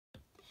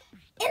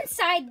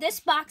inside this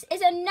box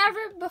is a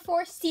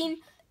never-before-seen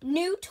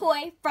new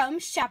toy from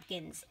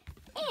Shopkins.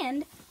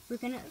 And we're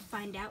going to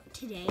find out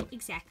today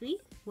exactly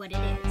what it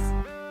is.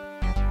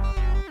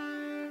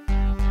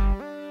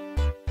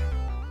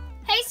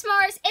 Hey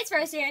S'mores, it's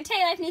Rose here, and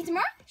today life needs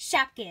more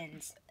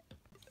Shopkins.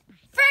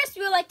 First,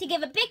 we would like to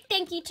give a big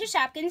thank you to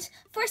Shopkins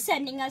for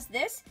sending us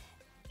this.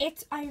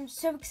 I am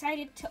so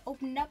excited to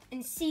open it up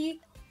and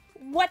see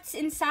what's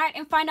inside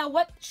and find out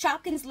what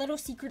Shopkins' little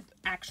secret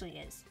actually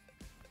is.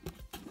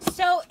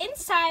 So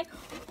inside,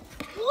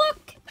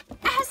 look, it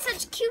has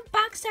such cute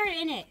box art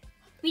in it.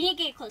 We need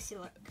to get a closer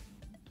look.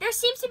 There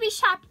seems to be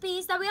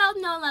Shoppies that we all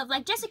know and love,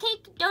 like Jessica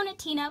Cake,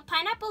 Donatina,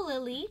 Pineapple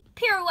Lily,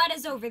 Pirouette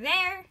is over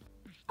there.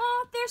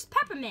 Oh, there's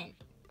Peppermint.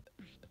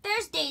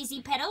 There's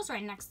Daisy Petals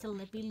right next to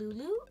Lippy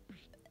Lulu.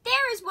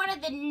 There is one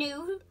of the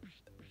new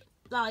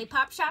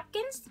Lollipop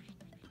Shopkins.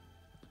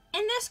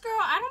 And this girl,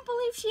 I don't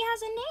believe she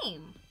has a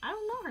name. I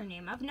don't know her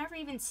name. I've never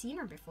even seen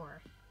her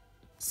before.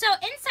 So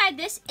inside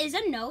this is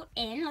a note,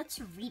 and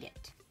let's read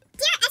it.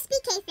 Dear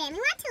SBK fan,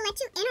 we want to let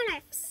you in on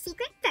our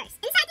secret first.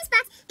 Inside this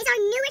box is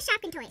our newest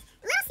Shopkin toys,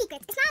 Lil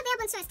Secrets. It's not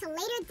available in stores till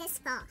later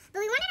this fall, but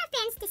we wanted our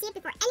fans to see it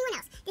before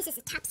anyone else. This is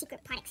a top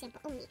secret product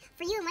sample only.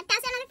 For you and 1,000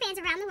 other fans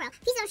around the world,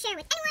 please don't share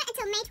it with anyone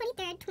until May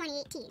 23rd,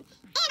 2018.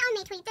 And on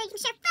May 23rd, you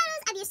can share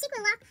photos of your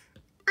secret lock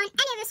on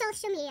any of your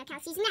social media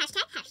accounts using the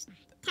hashtag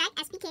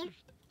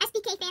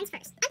SBK fans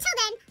first. Until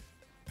then,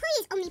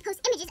 please only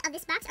post images of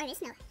this box or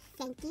this note.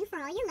 Thank you for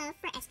all your love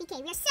for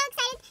SBK. We are so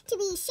excited to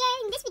be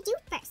sharing this with you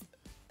first.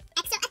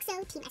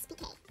 XOXO Team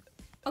SBK.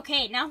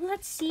 Okay, now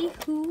let's see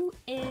who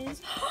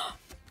is...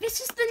 This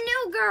is the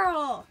new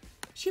girl!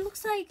 She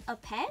looks like a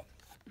pet.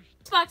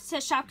 This box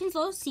says Shopkins'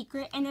 Little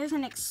Secret, and there's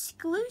an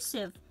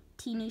exclusive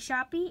Teeny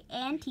Shoppie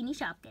and Teeny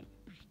Shopkin.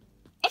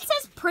 It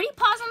says Pretty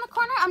Paws on the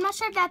corner. I'm not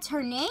sure if that's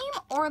her name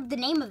or the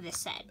name of this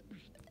set.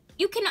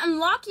 You can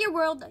unlock your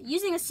world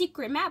using a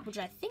secret map, which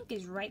I think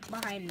is right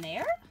behind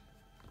there.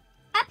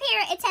 Up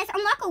here, it says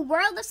unlock a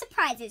world of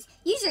surprises.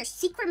 Use your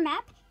secret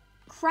map,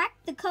 crack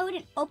the code,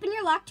 and open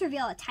your lock to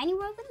reveal a tiny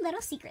world with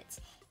little secrets.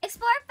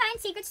 Explore and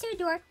find secrets to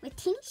adore with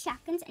Teeny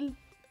Shopkins and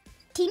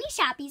Teeny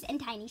Shoppies and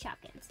Tiny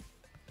Shopkins.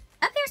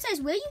 Up here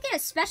says, will you get a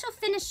special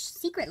finished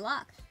secret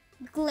lock?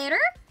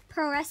 Glitter,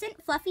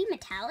 fluorescent, fluffy,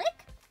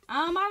 metallic?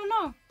 I don't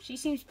know. She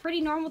seems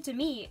pretty normal to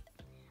me.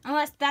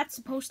 Unless that's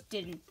supposed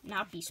to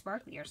not be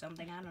sparkly or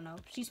something. I don't know.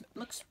 She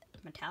looks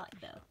metallic,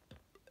 though.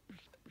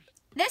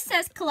 This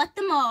says collect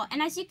them all.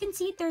 And as you can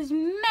see, there's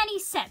many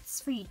sets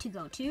for you to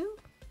go to.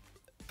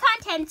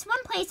 Contents, 1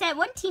 playset,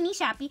 1 teeny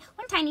shoppie,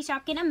 1 tiny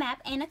shopkin, a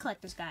map, and a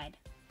collector's guide.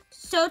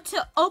 So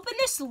to open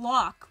this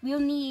lock, we'll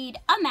need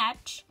a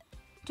match.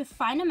 To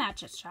find a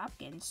match at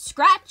Shopkins,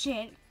 scratch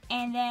it,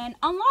 and then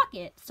unlock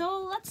it.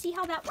 So let's see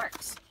how that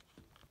works.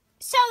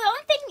 So the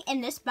only thing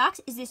in this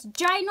box is this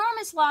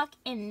ginormous lock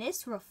and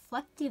this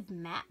reflective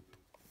map.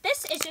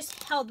 This is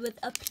just held with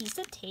a piece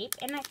of tape,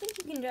 and I think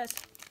you can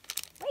just,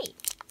 wait.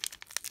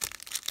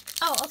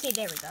 Oh, okay,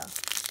 there we go.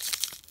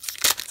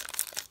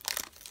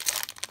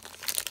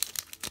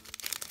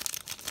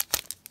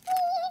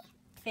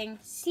 Thing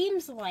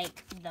seems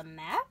like the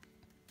map,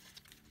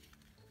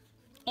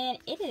 and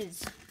it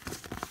is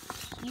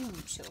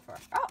huge so far.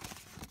 Oh,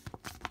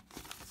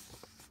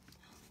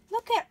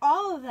 look at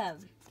all of them.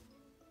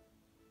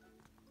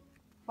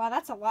 Wow,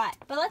 that's a lot.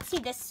 But let's see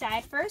this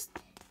side first.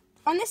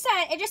 On this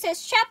side, it just says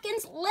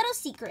Shopkins' Little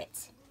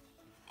Secrets.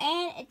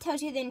 And it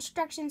tells you the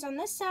instructions on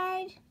this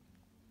side.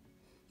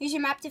 Use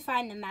your map to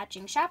find the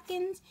matching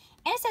Shopkins.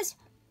 And it says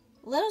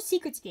Little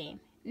Secrets game.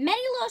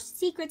 Many little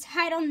secrets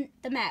hide on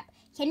the map.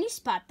 Can you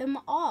spot them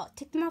all?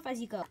 Tick them off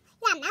as you go.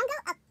 Yeah, mango,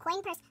 a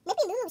coin purse,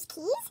 Lippy Lulu's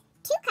keys,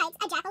 2 kites,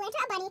 a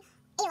jack-o'-lantern, a bunny,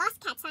 a lost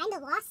cat sign, the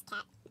lost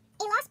cat,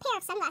 a lost pair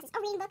of sunglasses, a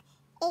reading book,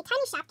 a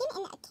tiny Shopkin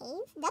in a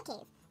cave, the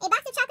cave, a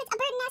box of chocolates, a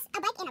bird nest,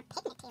 a bike, and a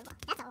picnic table.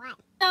 That's a lot.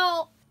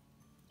 So,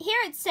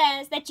 here it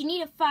says that you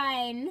need to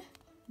find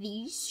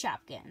these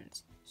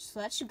Shopkins. So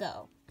let's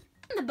go.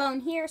 The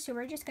bone here, so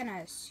we're just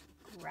gonna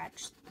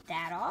scratch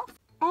that off.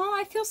 Oh,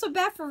 I feel so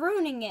bad for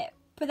ruining it,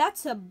 but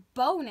that's a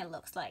bone it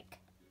looks like.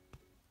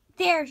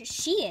 There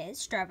she is,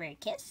 Strawberry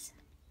Kiss.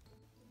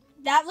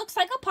 That looks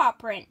like a paw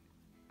print.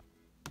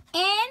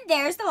 And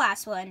there's the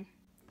last one.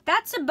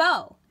 That's a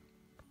bow.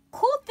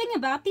 Cool thing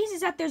about these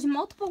is that there's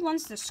multiple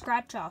ones to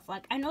scratch off.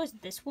 Like, I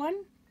noticed this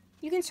one.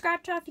 You can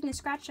scratch off,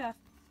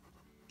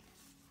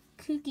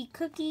 Cookie,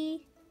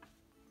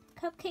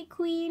 Cupcake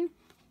Queen.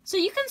 So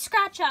you can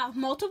scratch off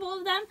multiple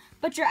of them,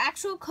 but your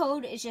actual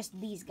code is just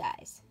these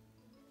guys.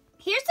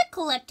 Here's the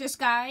collector's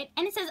guide,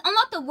 and it says,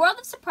 unlock the world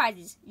of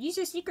surprises. Use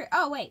your secret.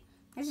 Oh, wait.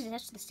 This is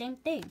just the same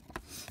thing.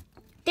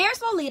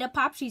 There's Lolita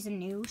Pop. She's a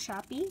new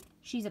Shoppie.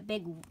 She's a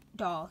big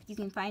doll. You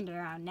can find her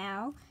around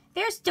now.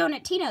 There's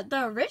Donatina,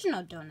 the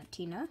original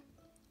Donatina,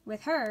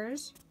 with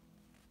hers.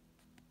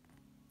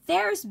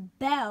 There's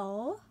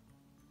Belle.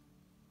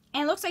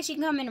 And it looks like she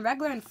can come in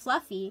regular and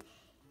fluffy.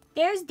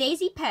 There's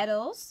Daisy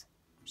Petals.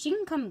 She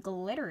can come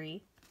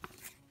glittery.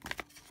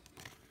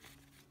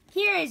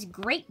 Here is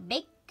Great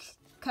Bake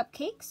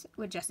Cupcakes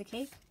with Jessica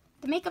Cake.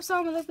 The makeup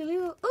song with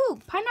Lulu. Ooh,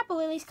 Pineapple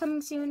Lily's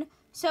coming soon.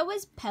 So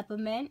is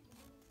Peppermint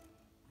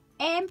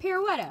and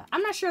Pirouetta.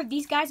 I'm not sure if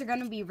these guys are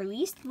going to be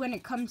released when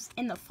it comes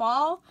in the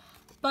fall,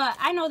 but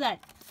I know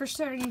that for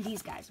certain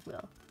these guys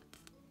will.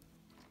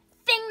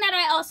 Thing that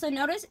I also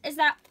noticed is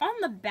that on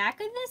the back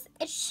of this,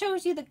 it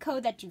shows you the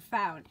code that you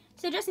found.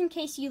 So just in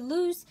case you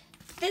lose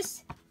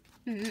this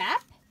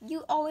map,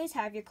 you always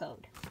have your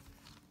code.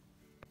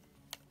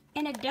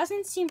 And it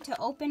doesn't seem to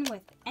open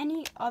with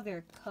any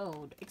other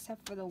code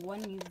except for the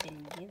one you've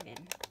been given.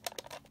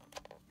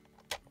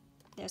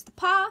 There's the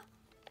paw,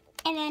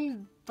 and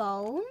then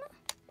bone.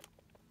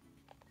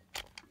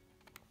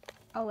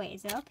 Oh wait,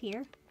 is it up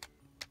here?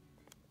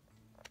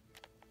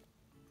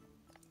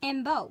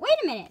 And bow. Wait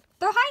a minute,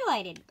 they're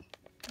highlighted,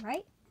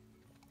 right?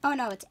 Oh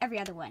no, it's every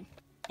other one.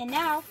 And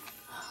now,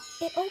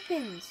 it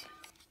opens.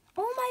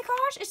 Oh my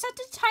gosh, it's such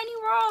a tiny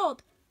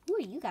world. Who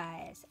are you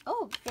guys?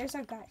 Oh, there's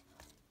our guy.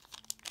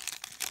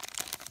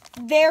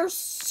 They're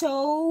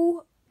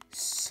so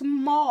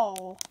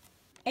small,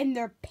 and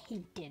they're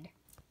painted.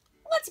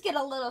 Let's get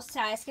a little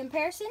size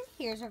comparison.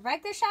 Here's a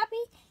regular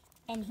Shoppie,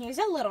 and here's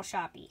a little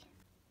Shoppie.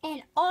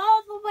 And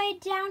all the way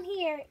down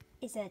here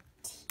is a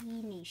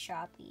teeny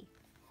Shoppie.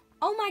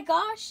 Oh my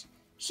gosh,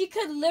 she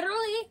could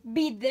literally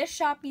be this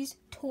Shoppie's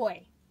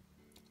toy.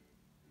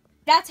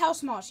 That's how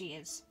small she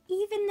is.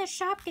 Even the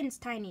Shopkin's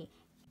tiny.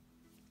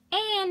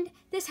 And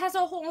this has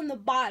a hole in the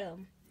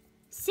bottom.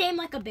 Same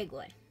like a big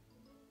one.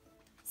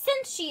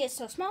 Since she is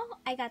so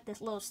small, I got this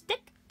little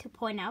stick to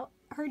point out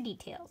her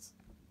details.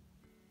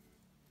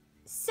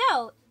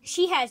 So,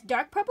 she has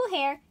dark purple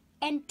hair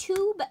and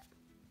two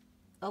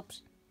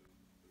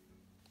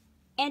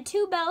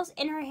bells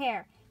in her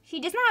hair. She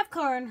does not have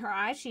color in her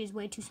eyes. She is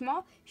way too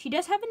small. She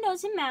does have a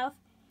nose and mouth.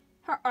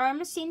 Her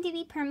arms seem to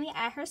be permanently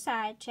at her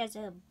side. She has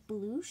a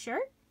blue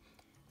shirt.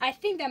 I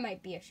think that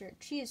might be a shirt.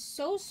 She is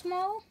so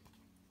small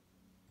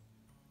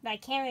that I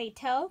can't really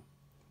tell.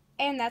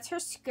 And that's her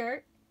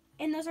skirt.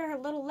 And those are her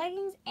little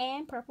leggings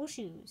and purple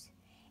shoes.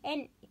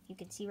 And if you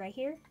can see right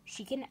here,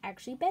 she can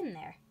actually bend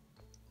there.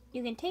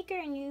 You can take her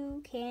and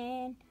you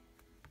can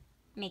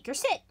make her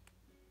sit.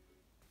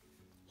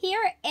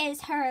 Here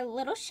is her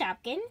little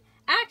Shopkin.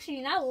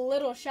 Actually, not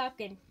little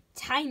Shopkin,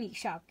 tiny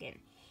Shopkin.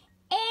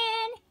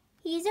 And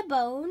he's a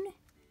bone,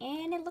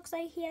 and it looks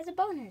like he has a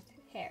bone in his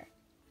hair.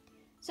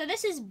 So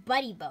this is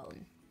Buddy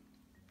Bone.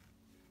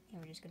 And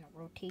we're just going to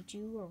rotate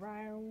you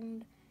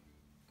around.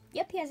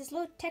 Yep, he has this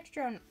little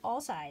texture on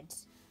all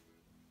sides.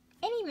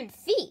 And even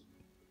feet.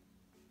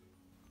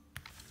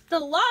 The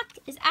lock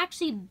is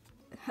actually,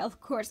 of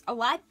course, a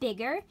lot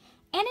bigger,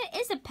 and it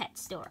is a pet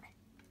store.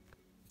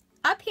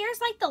 Up here is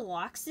like the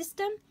lock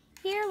system.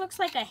 Here looks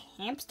like a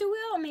hamster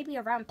wheel or maybe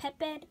a round pet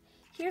bed.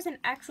 Here's an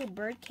actual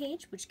bird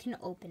cage which can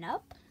open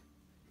up.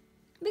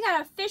 We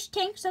got a fish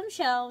tank, some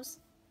shelves.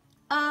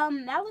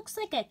 That looks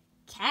like a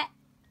cat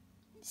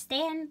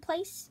stand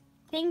place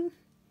thing.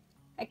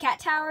 A cat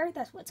tower,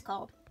 that's what it's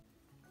called.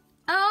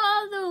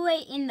 All the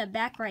way in the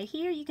back right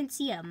here, you can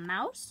see a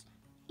mouse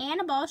and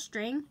a ball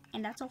string,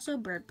 and that's also a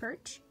bird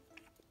perch.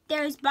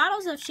 There's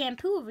bottles of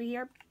shampoo over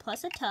here,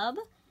 plus a tub.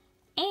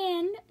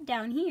 And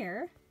down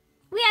here,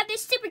 we have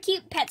this super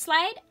cute pet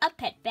slide, a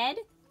pet bed.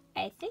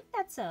 I think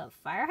that's a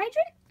fire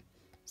hydrant.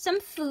 Some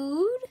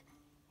food.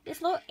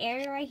 This little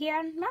area right here,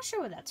 I'm not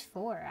sure what that's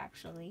for,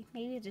 actually.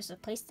 Maybe just a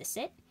place to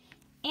sit.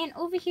 And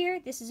over here,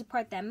 this is a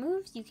part that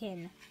moves. You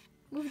can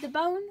move the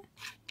bone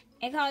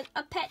and cause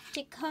a pet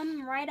to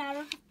come right out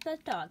of the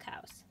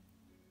doghouse.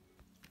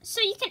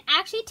 So you can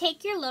actually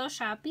take your little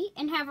Shoppie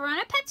and have her on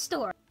a pet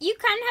store. You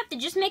kind of have to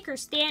just make her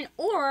stand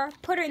or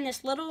put her in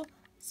this little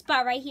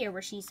spot right here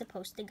where she's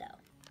supposed to go.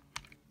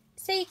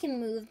 So you can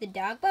move the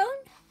dog bone,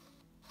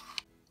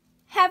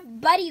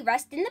 have Buddy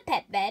rest in the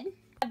pet bed,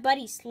 have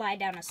Buddy slide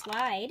down a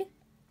slide,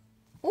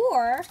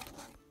 or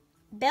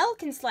Belle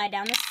can slide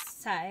down the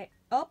side.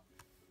 Oh,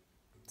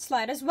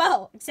 slide as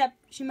well, except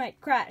she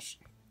might crash.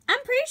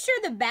 I'm pretty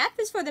sure the bath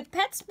is for the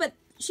pets, but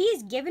she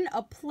is given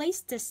a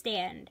place to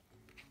stand.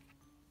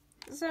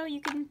 So you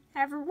can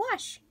have her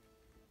wash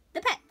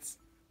the pets.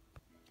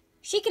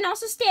 She can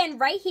also stand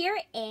right here,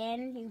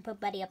 and you can put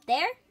Buddy up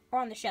there or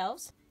on the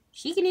shelves.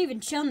 She can even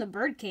chill in the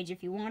bird cage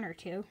if you want her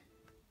to.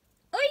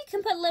 Or you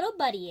can put little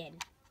Buddy in.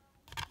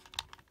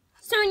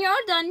 So when you're all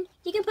done,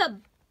 you can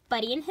put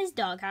Buddy in his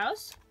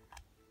doghouse.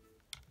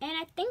 And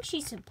I think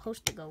she's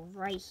supposed to go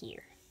right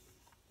here.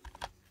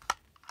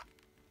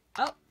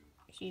 Oh,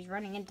 she's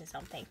running into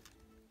something.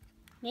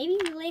 Maybe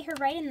you lay her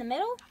right in the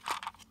middle?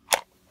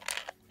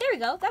 There we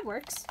go, that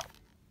works.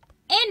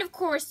 And of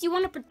course, you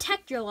want to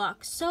protect your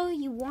lock, so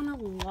you want to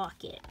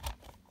lock it.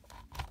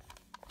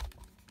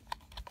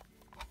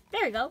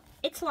 There we go,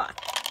 it's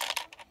locked.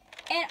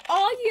 And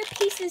all your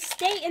pieces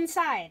stay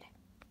inside.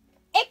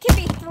 It can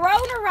be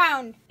thrown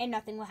around and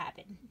nothing will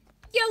happen.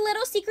 Your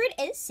little secret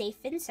is safe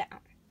and sound.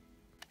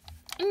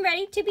 And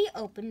ready to be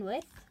opened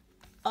with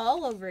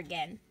all over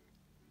again.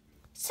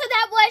 So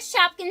that was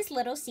Shopkins'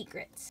 Little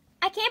Secrets.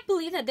 I can't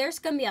believe that there's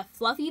going to be a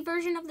fluffy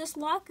version of this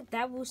lock.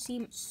 That will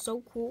seem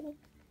so cool.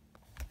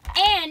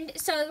 And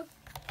so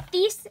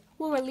These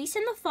will release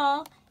in the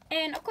fall,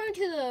 and according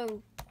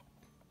to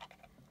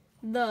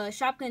the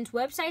Shopkins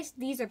website,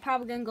 these are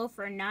probably going to go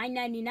for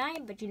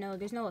 $9.99, but you know,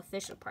 there's no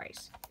official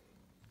price.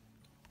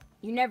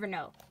 You never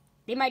know.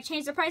 They might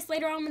change the price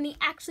later on when they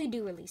actually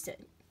do release it.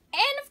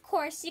 And of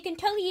course, you can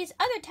totally use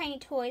other tiny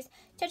toys,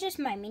 such as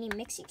my mini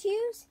Mixie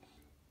Q's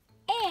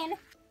and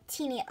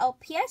teeny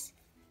LPS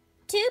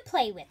to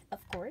play with, of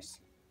course.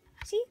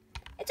 See?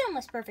 It's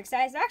almost perfect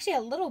size. They're actually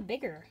a little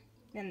bigger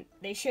than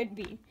they should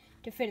be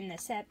to fit in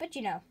this set, but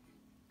you know,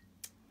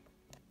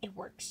 it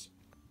works.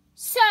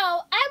 So,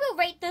 I will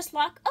rate this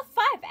lock a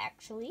 5,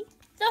 actually.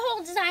 The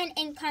whole design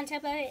and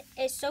concept of it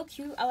is so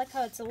cute. I like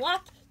how it's a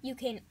lock. You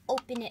can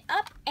open it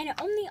up, and it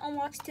only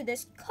unlocks to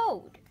this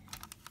code,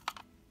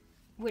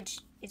 which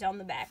is on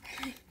the back.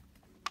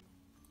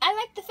 I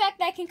like the fact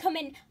that it can come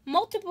in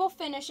multiple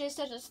finishes,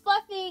 such as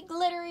fluffy,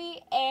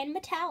 glittery, and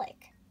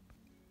metallic.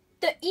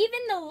 Even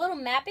the little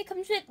map it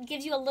comes with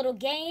gives you a little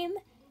game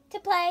to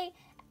play,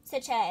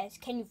 such as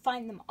Can You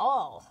Find Them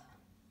All?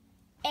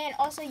 And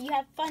also you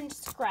have fun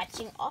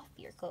scratching off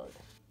your code.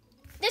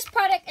 This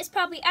product is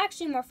probably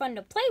actually more fun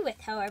to play with,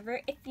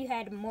 however, if you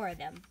had more of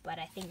them, but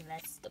I think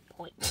that's the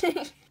point.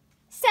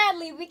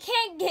 Sadly, we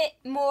can't get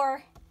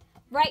more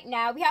right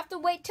now. We have to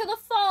wait till the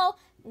fall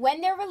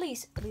when they're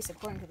released, at least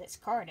according to this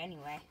card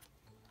anyway.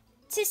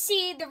 To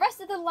see the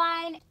rest of the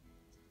line,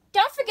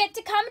 don't forget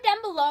to comment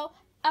down below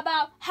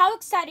about how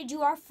excited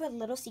you are for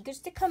Little Secrets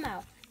to come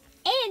out.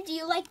 And do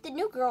you like the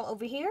new girl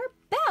over here,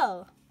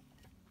 Belle?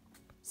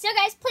 So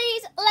guys,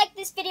 please like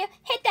this video,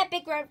 hit that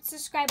big red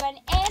subscribe button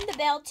and the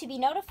bell to be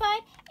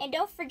notified. And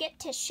don't forget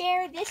to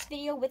share this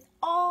video with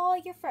all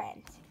your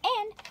friends.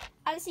 And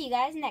I'll see you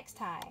guys next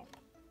time.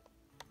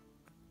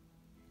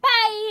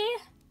 Bye!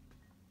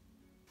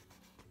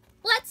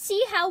 Let's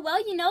see how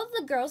well you know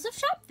the girls of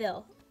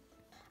Shopville.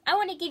 I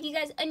want to give you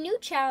guys a new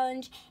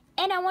challenge,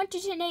 and I want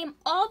you to name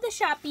all the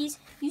Shoppies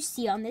you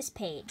see on this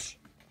page.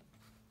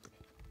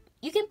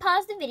 You can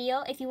pause the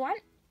video if you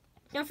want.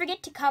 Don't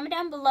forget to comment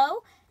down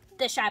below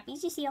the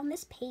Shoppies you see on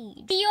this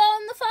page. See you all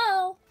in the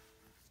fall!